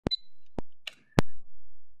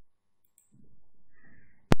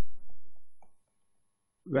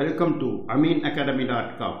Welcome to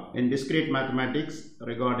aminacademy.com. In discrete mathematics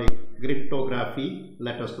regarding cryptography,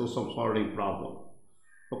 let us do some solving problem.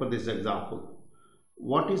 Look at this example.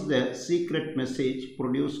 What is the secret message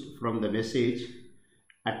produced from the message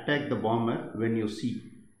attack the bomber when you see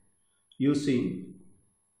using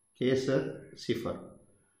Kaiser cipher?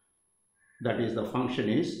 That is, the function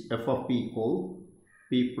is f of p equal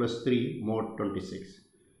p plus 3 mod 26.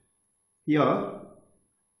 Here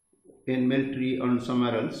in military and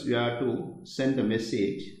somewhere else, you have to send a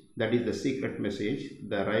message, that is the secret message.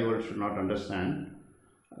 The rival should not understand.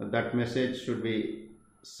 That message should be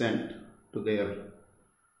sent to their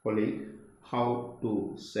colleague. How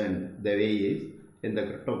to send the way is in the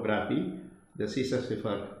cryptography, the Caesar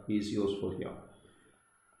cipher is useful here.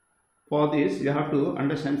 For this, you have to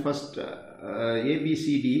understand first A, B,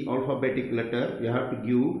 C, D alphabetic letter. You have to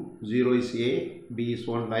give 0 is A, B is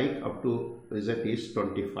 1, like up to Z is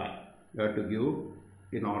 25. You have to give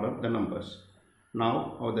in order the numbers.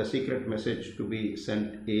 Now, how the secret message to be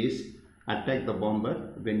sent is attack the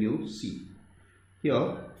bomber when you see.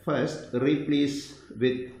 Here, first replace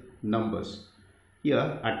with numbers.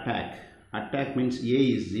 Here, attack. Attack means A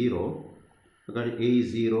is 0. Because A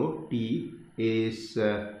is 0, T is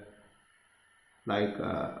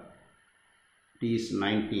T is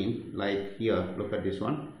 19. Like here, look at this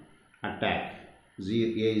one. Attack. A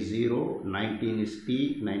is 0, 19 is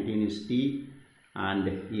T, 19 is T, and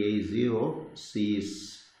A is 0, C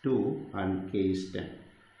is 2, and K is 10.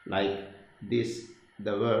 Like this,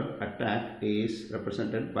 the word attack is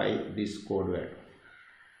represented by this code word.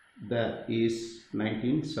 The is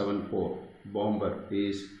 1974, bomber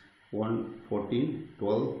is 1, 14,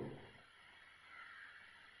 12,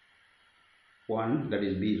 1, that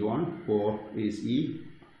is B is 1, 4 is E,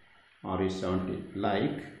 R is 17.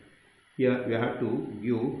 Like here we have to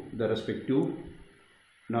give the respective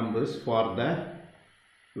numbers for the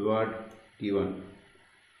word given.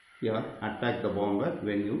 Here attack the bomber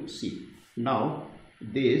when you see. Now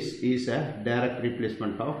this is a direct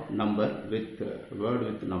replacement of number with word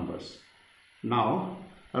with numbers. Now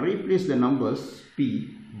replace the numbers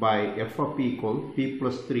p by f of p equal p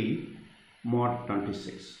plus 3 mod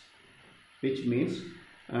 26, which means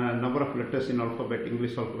number of letters in alphabet,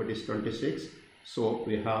 English alphabet is 26. So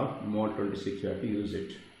we have mod 26, you have to use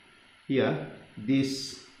it. Here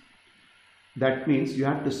this, that means you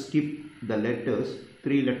have to skip the letters,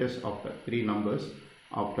 3 letters after, 3 numbers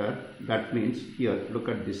after. That means here look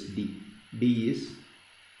at this D. D is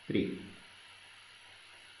 3.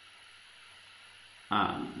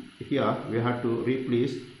 And here we have to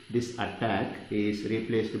replace this attack is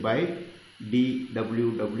replaced by D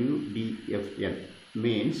W W D F N.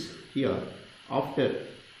 Means here after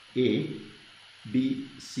A, B,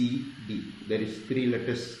 C, D, there is 3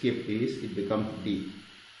 letters skip is, it becomes D.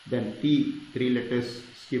 Then T, 3 letters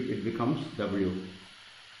skip, it becomes W.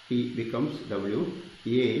 T becomes W.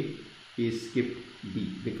 A is skip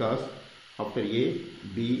D, because after A,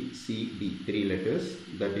 B, C, D, 3 letters,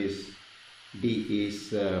 that is D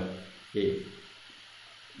is A.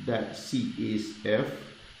 That C is F,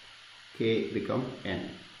 K become N.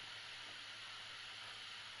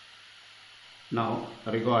 Now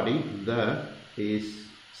regarding the is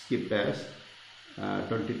skipped as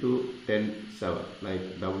 22 10 7,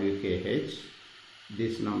 like WKH.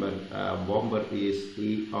 This number bomber is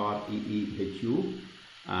EREEHU,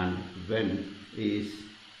 and when is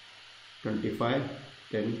 25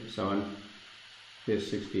 10 7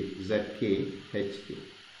 60 ZKHK.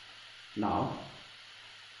 Now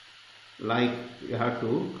like you have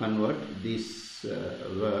to convert this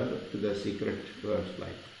word to the secret words.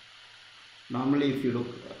 Like normally if you look,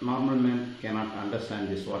 normal man cannot understand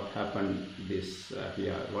this, what happened this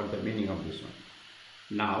here, what the meaning of this one.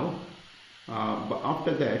 Now but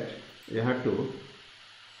after that you have to,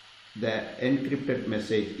 the encrypted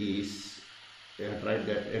message is, you have to write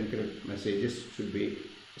that encrypted messages should be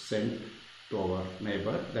sent to our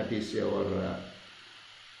neighbor, that is our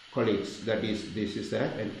colleagues, that is, this is the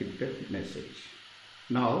encrypted message.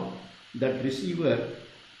 Now that receiver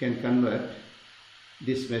can convert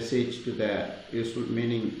this message to the useful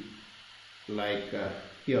meaning, like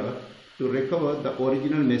here, to recover the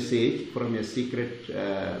original message from a secret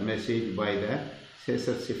message by the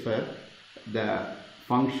Caesar cipher. The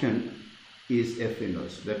function is f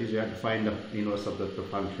inverse, that is, you have to find the inverse of the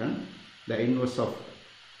function. The inverse of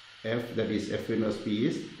f, that is f inverse p,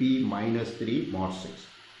 is p minus 3 mod 6.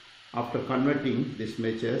 After converting this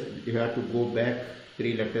message, you have to go back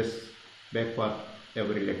 3 letters back for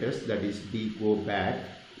every letters, that is D go back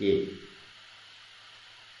A,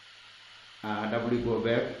 W go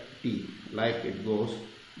back T, like it goes.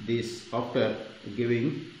 This after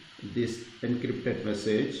giving this encrypted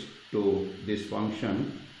message to this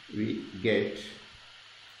function, we get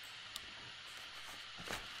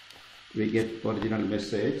original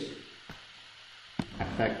message,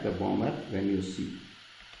 attack the bomber when you see.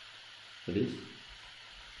 That is,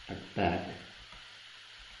 attack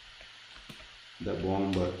the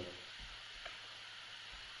bomber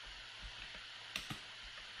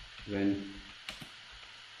when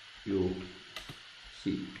you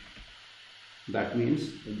see. That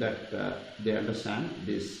means that they understand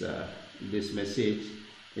this message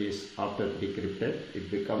is after decrypted,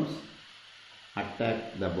 it becomes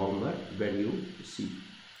attack the bomber when you see.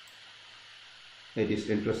 It is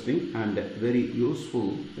interesting and very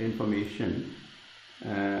useful information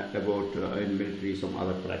about in military, some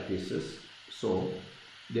other practices. So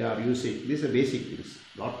they are using, these are basic things.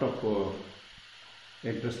 Lot of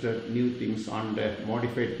interested new things and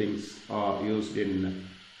modified things are used in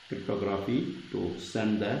cryptography to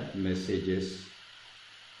send the messages.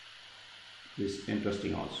 This is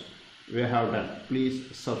interesting also. We have done.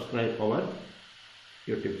 Please subscribe our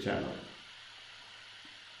YouTube channel.